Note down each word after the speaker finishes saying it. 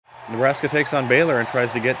Nebraska takes on Baylor and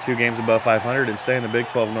tries to get 2 games above 500 and stay in the Big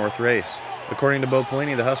 12 North race. According to Bo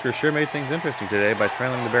Pelini, the Huskers sure made things interesting today by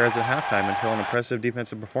trailing the Bears at halftime until an impressive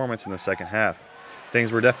defensive performance in the second half.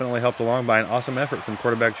 Things were definitely helped along by an awesome effort from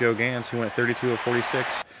quarterback Joe Gans, who went 32 of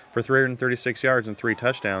 46 for 336 yards and 3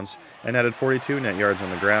 touchdowns and added 42 net yards on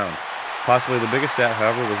the ground. Possibly the biggest stat,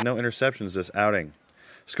 however, was no interceptions this outing.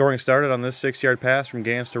 Scoring started on this 6-yard pass from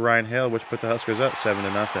Gans to Ryan Hale, which put the Huskers up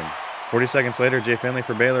 7-0. 40 seconds later, Jay Finley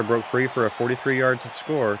for Baylor broke free for a 43-yard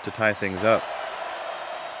score to tie things up.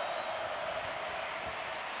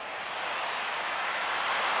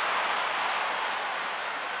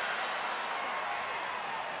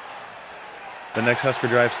 The next Husker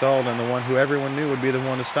drive stalled, and the one who everyone knew would be the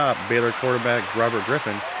one to stop, Baylor quarterback Robert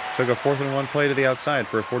Griffin, took a 4th-and-1 play to the outside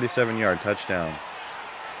for a 47-yard touchdown.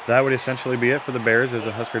 That would essentially be it for the Bears as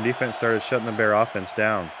the Husker defense started shutting the Bear offense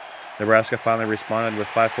down. Nebraska finally responded with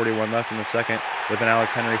 5:41 left in the second with an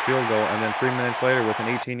Alex Henry field goal, and then 3 minutes later with an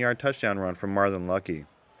 18-yard touchdown run from Marlon Lucky.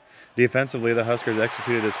 Defensively, the Huskers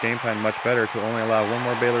executed its game plan much better to only allow one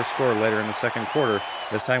more Baylor score later in the second quarter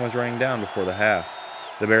as time was running down before the half.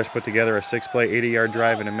 The Bears put together a 6-play, 80-yard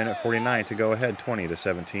drive in a minute 49 to go ahead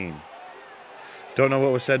 20-17. Don't know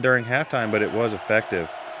what was said during halftime, but it was effective.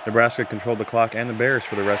 Nebraska controlled the clock and the Bears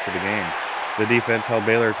for the rest of the game. The defense held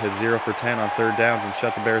Baylor to 0 for 10 on 3rd downs and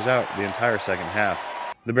shut the Bears out the entire second half.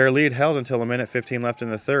 The Bear lead held until a minute 15 left in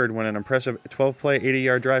the third when an impressive 12-play,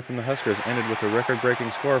 80-yard drive from the Huskers ended with a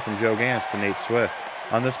record-breaking score from Joe Gans to Nate Swift.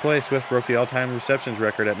 On this play, Swift broke the all-time receptions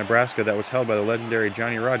record at Nebraska that was held by the legendary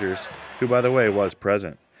Johnny Rodgers, who, by the way, was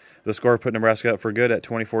present. The score put Nebraska up for good at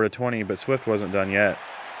 24-20, but Swift wasn't done yet.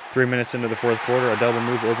 3 minutes into the fourth quarter, a double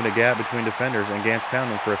move opened a gap between defenders, and Gans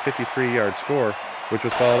found him for a 53-yard score, which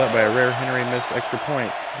was followed up by a rare Henry missed extra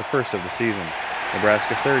point, the first of the season.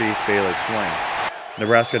 Nebraska 30, Baylor 20.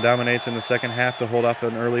 Nebraska dominates in the second half to hold off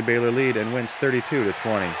an early Baylor lead and wins 32-20,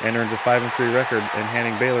 and earns a 5-3 record and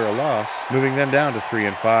handing Baylor a loss, moving them down to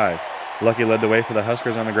 3-5. Lucky led the way for the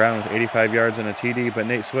Huskers on the ground with 85 yards and a TD, but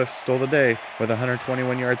Nate Swift stole the day with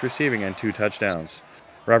 121 yards receiving and 2 touchdowns.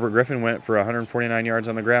 Robert Griffin went for 149 yards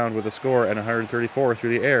on the ground with a score and 134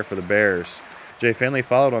 through the air for the Bears. Jay Finley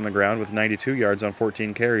followed on the ground with 92 yards on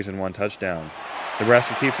 14 carries and 1 touchdown.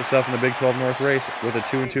 Nebraska keeps itself in the Big 12 North race with a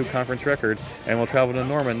 2-2 conference record and will travel to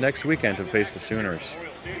Norman next weekend to face the Sooners.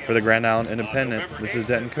 For the Grand Island Independent, this is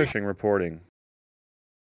Denton Cushing reporting.